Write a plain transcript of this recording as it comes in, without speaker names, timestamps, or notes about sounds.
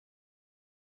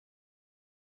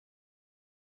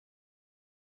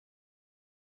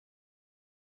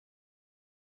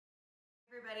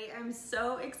Everybody, I'm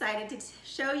so excited to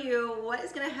show you what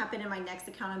is going to happen in my next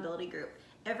accountability group.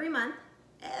 Every month,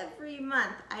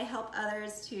 I help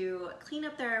others to clean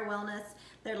up their wellness,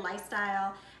 their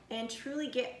lifestyle, and truly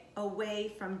get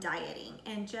away from dieting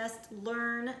and just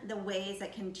learn the ways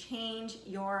that can change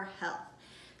your health.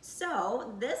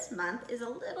 So this month is a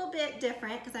little bit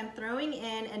different because I'm throwing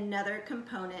in another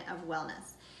component of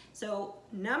wellness. So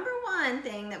number one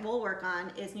thing that we'll work on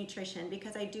is nutrition,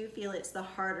 because I do feel it's the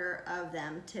harder of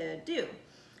them to do.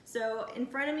 So in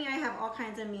front of me I have all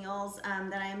kinds of meals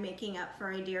that I'm making up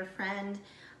for a dear friend.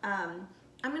 I'm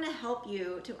going to help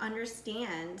you to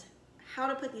understand how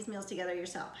to put these meals together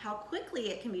yourself, how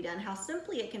quickly it can be done, how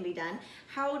simply it can be done,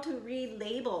 how to read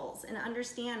labels and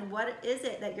understand what is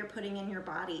it that you're putting in your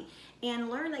body, and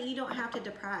learn that you don't have to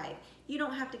deprive. You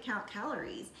don't have to count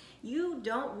calories. You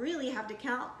don't really have to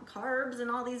count carbs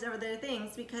and all these other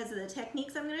things, because of the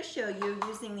techniques I'm going to show you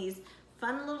using these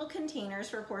fun little containers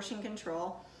for portion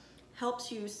control helps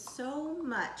you so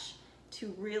much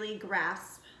to really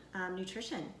grasp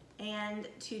nutrition and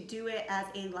to do it as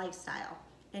a lifestyle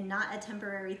and not a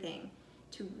temporary thing,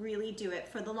 to really do it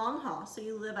for the long haul so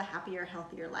you live a happier,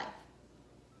 healthier life.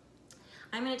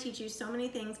 I'm going to teach you so many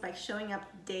things by showing up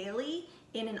daily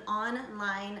in an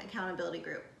online accountability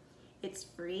group. It's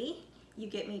free. You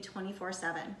get me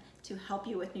 24/7 to help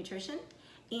you with nutrition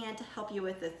and to help you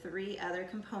with the 3 other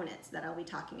components that I'll be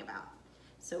talking about.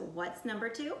 So what's number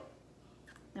 2?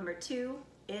 Number 2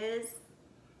 is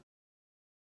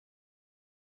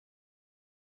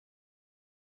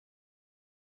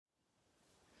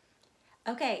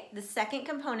okay, the second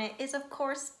component is, of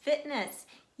course, fitness.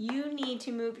 You need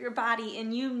to move your body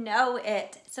and you know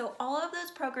it. So all of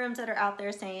those programs that are out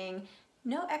there saying,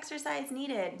 no exercise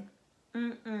needed,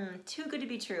 too good to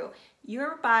be true.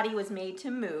 Your body was made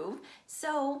to move,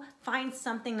 so find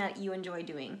something that you enjoy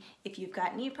doing. If you've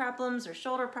got knee problems or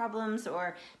shoulder problems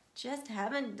or just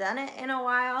haven't done it in a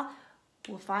while,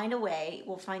 we'll find a way.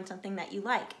 We'll find something that you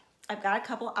like. I've got a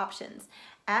couple options.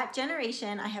 At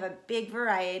Generation, I have a big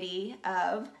variety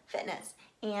of fitness.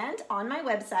 And on my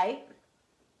website,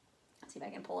 let's see if I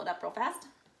can pull it up real fast,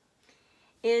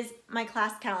 is my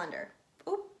class calendar.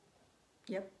 Oh,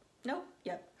 yep, nope,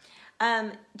 yep.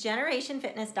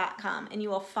 GenerationFitness.com, and you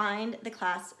will find the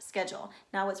class schedule.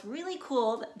 Now what's really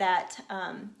cool that,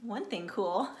 one thing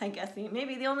cool, I guess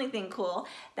maybe the only thing cool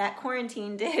that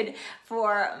quarantine did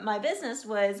for my business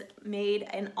was made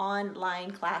an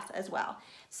online class as well.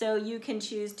 So you can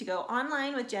choose to go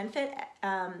online with GenFit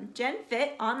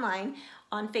online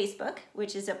on Facebook,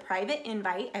 which is a private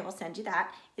invite. I will send you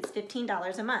that. It's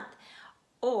 $15 a month.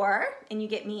 Or, and you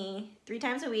get me 3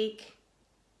 times a week,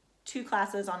 2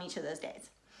 classes on each of those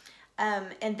days.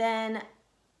 And then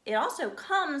it also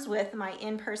comes with my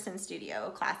in-person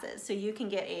studio classes. So you can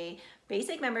get a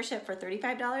basic membership for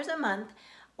 $35 a month,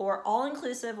 or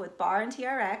all-inclusive with bar and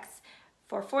TRX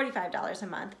for $45 a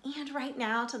month. And right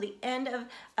now, till the end of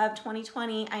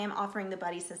 2020, I am offering the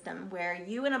buddy system, where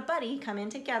you and a buddy come in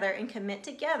together and commit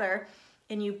together,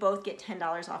 and you both get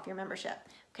 $10 off your membership.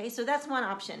 Okay, so that's one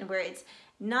option where it's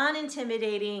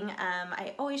non-intimidating.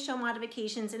 I always show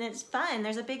modifications and it's fun.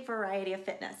 There's a big variety of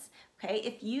fitness. Okay,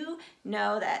 if you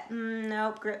know that,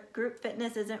 nope, group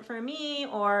fitness isn't for me,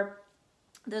 or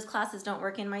those classes don't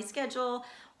work in my schedule,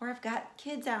 or I've got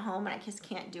kids at home and I just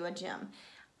can't do a gym,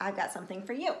 I've got something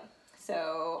for you.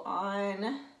 So on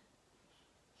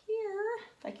here,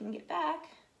 if I can get back,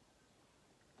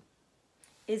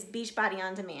 is Beachbody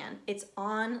On Demand. It's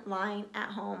online at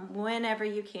home whenever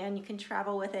you can. You can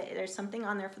travel with it. There's something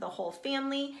on there for the whole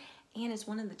family, and it's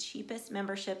one of the cheapest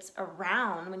memberships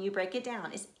around. When you break it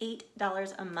down, it's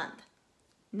 $8 a month.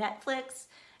 Netflix,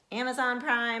 Amazon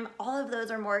Prime, all of those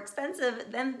are more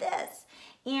expensive than this.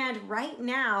 And right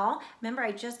now, remember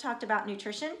I just talked about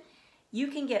nutrition? You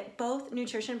can get both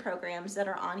nutrition programs that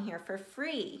are on here for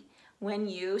free when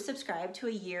you subscribe to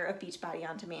a year of Beachbody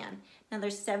On Demand. Now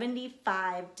there's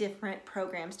 75 different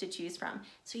programs to choose from,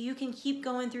 so you can keep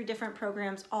going through different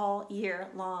programs all year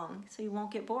long, so you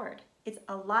won't get bored. It's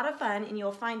a lot of fun, and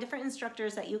you'll find different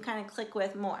instructors that you kind of click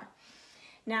with more.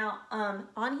 Now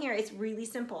on here, it's really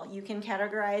simple. You can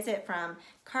categorize it from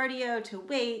cardio to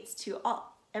weights to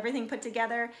everything put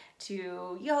together,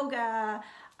 to yoga.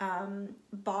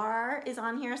 Bar is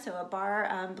on here, so a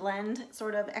bar blend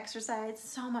sort of exercise.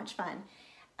 So much fun.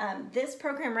 This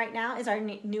program right now is our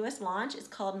newest launch. It's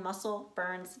called Muscle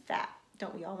Burns Fat.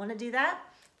 Don't we all want to do that?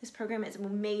 This program is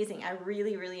amazing. I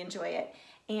really, really enjoy it.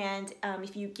 And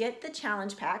if you get the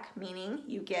challenge pack, meaning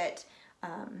you get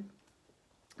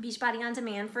Beachbody On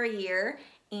Demand for a year,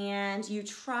 and you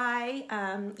try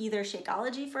either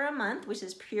Shakeology for a month, which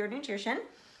is pure nutrition,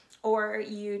 or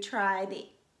you try the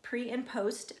pre and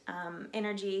post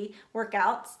energy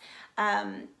workouts,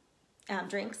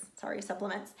 drinks, sorry,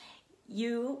 supplements,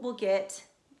 you will get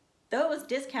those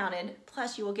discounted,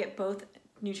 plus you will get both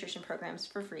nutrition programs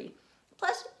for free.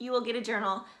 Plus you will get a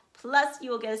journal, plus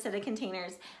you will get a set of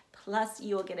containers, plus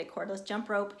you will get a cordless jump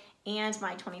rope and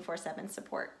my 24/7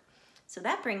 support. So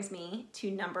that brings me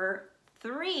to number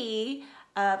 3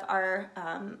 of our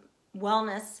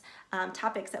wellness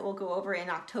topics that we'll go over in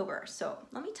October. So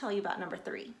let me tell you about number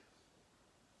 3.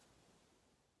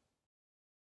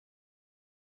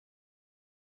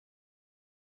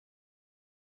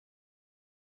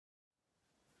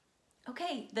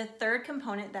 Okay, the third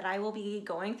component that I will be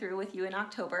going through with you in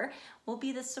October will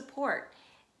be the support.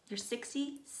 You're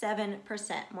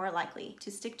 67% more likely to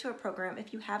stick to a program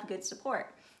if you have good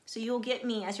support. So you'll get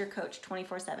me as your coach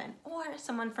 24/7 or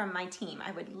someone from my team.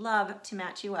 I would love to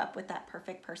match you up with that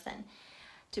perfect person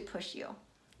to push you.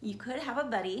 You could have a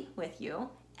buddy with you,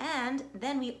 and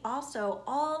then we also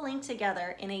all link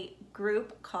together in a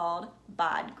group called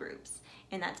BOD groups,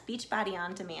 and that's Beachbody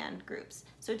On Demand groups.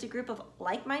 So it's a group of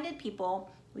like-minded people.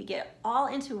 We get all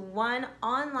into one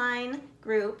online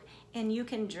group, and you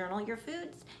can journal your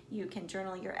foods, you can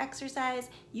journal your exercise,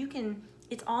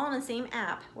 it's all on the same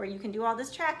app where you can do all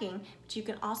this tracking, but you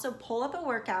can also pull up a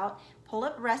workout, pull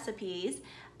up recipes,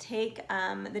 take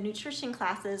the nutrition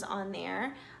classes on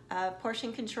there,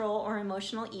 portion control or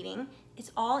emotional eating.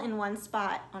 It's all in one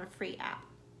spot on a free app.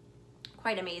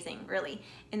 Quite amazing, really.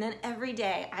 And then every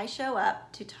day I show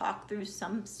up to talk through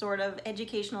some sort of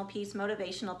educational piece,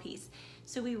 motivational piece.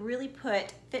 So we really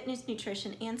put fitness,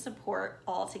 nutrition, and support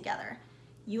all together.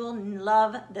 You will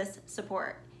love this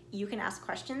support. You can ask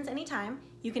questions anytime.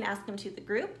 You can ask them to the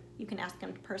group. You can ask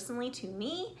them personally to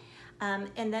me.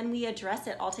 And then we address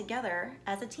it all together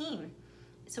as a team.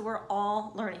 So we're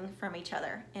all learning from each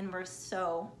other, and we're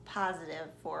so positive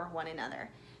for one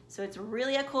another. So it's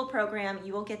really a cool program.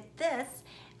 You will get this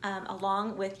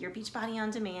along with your Beachbody On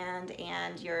Demand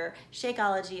and your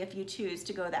Shakeology if you choose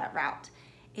to go that route.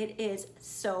 It is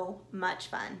so much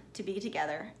fun to be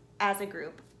together as a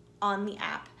group on the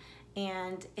app.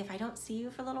 And if I don't see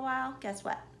you for a little while, guess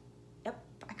what? Yep,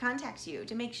 I contact you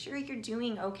to make sure you're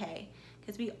doing okay,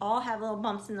 because we all have little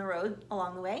bumps in the road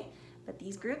along the way, but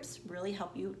these groups really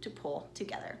help you to pull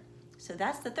together. So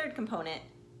that's the third component,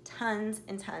 tons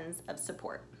and tons of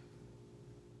support.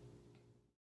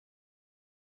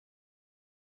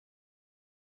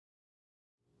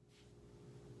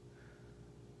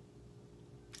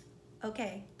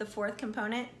 Okay, the fourth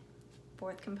component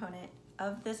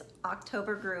of this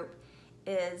October group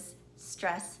is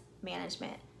stress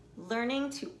management.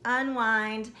 Learning to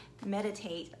unwind,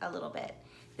 meditate a little bit.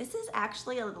 This is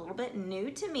actually a little bit new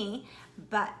to me,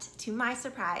 but to my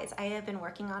surprise, I have been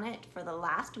working on it for the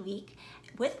last week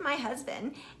with my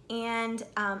husband, and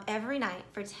every night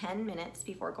for 10 minutes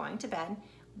before going to bed,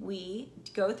 we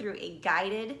go through a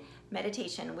guided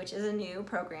meditation, which is a new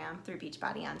program through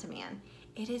Beachbody On Demand.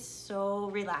 It is so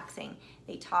relaxing.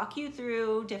 They talk you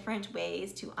through different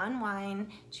ways to unwind,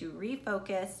 to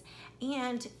refocus,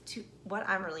 and to what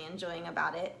I'm really enjoying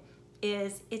about it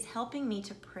is it's helping me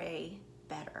to pray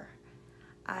better.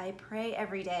 I pray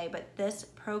every day, but this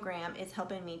program is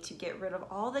helping me to get rid of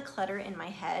all the clutter in my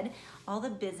head, all the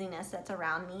busyness that's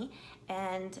around me,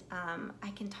 and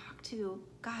I can talk to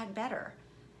God better.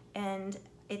 And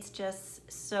it's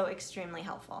just so extremely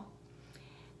helpful.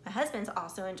 My husband's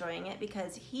also enjoying it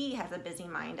because he has a busy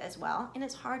mind as well, and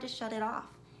it's hard to shut it off.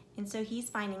 And so he's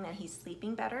finding that he's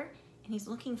sleeping better, and he's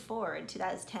looking forward to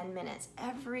those 10 minutes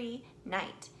every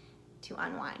night to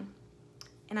unwind.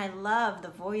 And I love the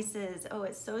voices. Oh,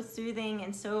 it's so soothing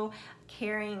and so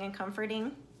caring and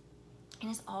comforting.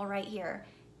 And it's all right here.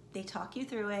 They talk you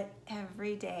through it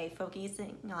every day,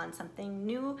 focusing on something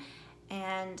new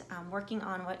and working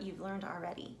on what you've learned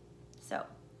already. So,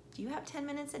 do you have 10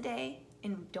 minutes a day?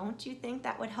 And don't you think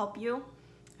that would help you?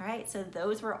 All right, so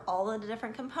those were all of the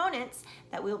different components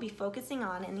that we'll be focusing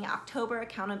on in the October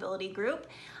accountability group.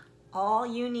 All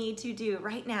you need to do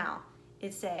right now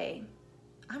is say,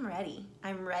 I'm ready.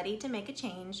 I'm ready to make a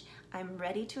change. I'm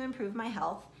ready to improve my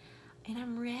health. And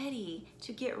I'm ready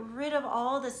to get rid of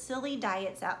all the silly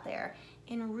diets out there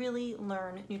and really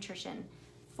learn nutrition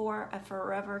for a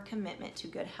forever commitment to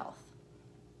good health.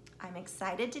 I'm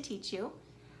excited to teach you,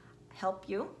 help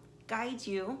you, guide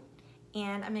you,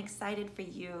 and I'm excited for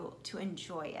you to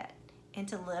enjoy it and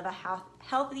to live a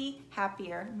healthy,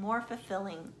 happier, more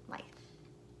fulfilling life.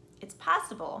 It's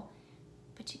possible,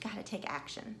 but you gotta take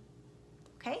action,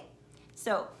 okay?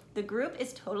 So the group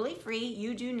is totally free.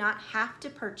 You do not have to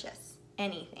purchase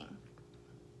anything.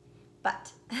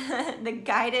 But the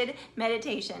guided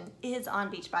meditation is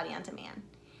on Beachbody On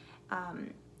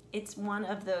Demand. It's one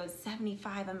of those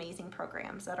 75 amazing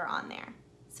programs that are on there.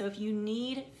 So if you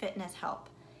need fitness help,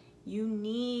 you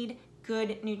need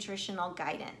good nutritional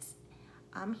guidance,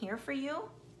 I'm here for you,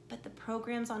 but the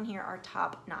programs on here are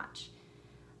top notch.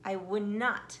 I would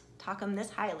not talk them this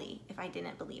highly if I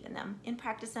didn't believe in them and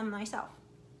practice them myself.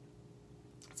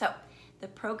 So the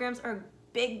programs are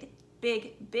big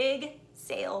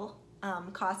sale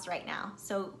costs right now.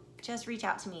 So just reach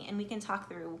out to me and we can talk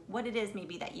through what it is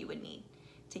maybe that you would need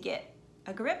to get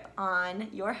a grip on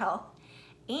your health.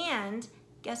 And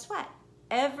guess what?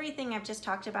 Everything I've just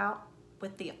talked about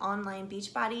with the online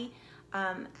Beachbody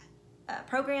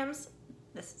programs,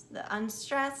 the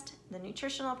Unstressed, the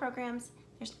nutritional programs,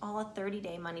 there's all a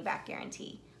 30-day money-back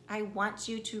guarantee. I want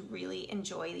you to really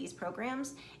enjoy these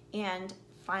programs and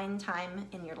find time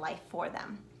in your life for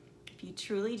them. If you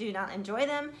truly do not enjoy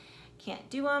them, can't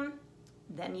do them,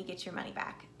 then you get your money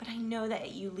back. But I know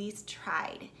that you at least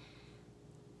tried.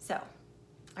 So,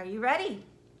 are you ready?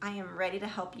 I am ready to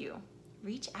help you.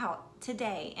 Reach out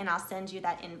today and I'll send you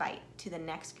that invite to the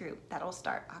next group that'll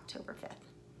start October 5th.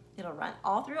 It'll run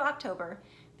all through October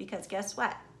because guess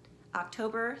what?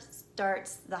 October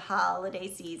starts the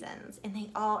holiday seasons and they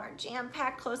all are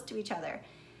jam-packed close to each other.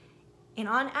 And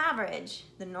on average,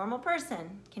 the normal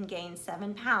person can gain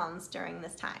 7 pounds during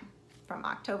this time, from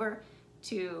October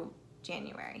to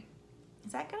January.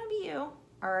 Is that gonna be you?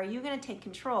 Or are you gonna take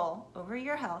control over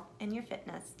your health and your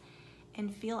fitness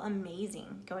and feel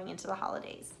amazing going into the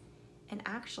holidays and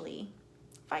actually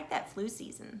fight that flu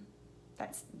season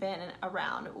that's been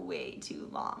around way too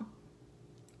long?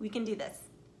 We can do this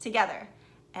together,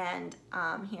 and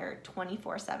I'm here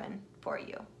 24/7 for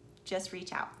you. Just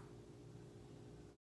reach out.